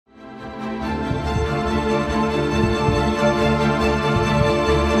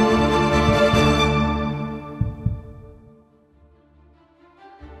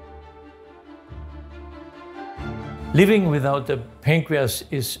Living without the pancreas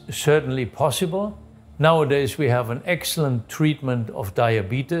is certainly possible. Nowadays we have an excellent treatment of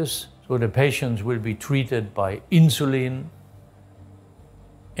diabetes, so the patients will be treated by insulin.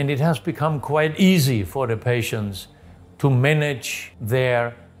 And it has become quite easy for the patients to manage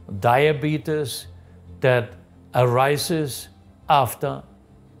their diabetes that arises after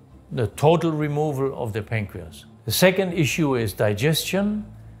the total removal of the pancreas. The second issue is digestion.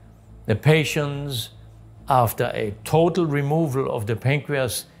 The patients, after a total removal of the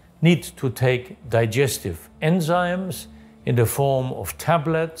pancreas, need to take digestive enzymes in the form of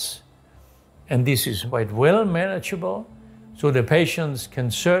tablets, and this is quite well manageable, so the patients can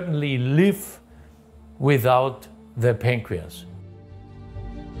certainly live without the pancreas.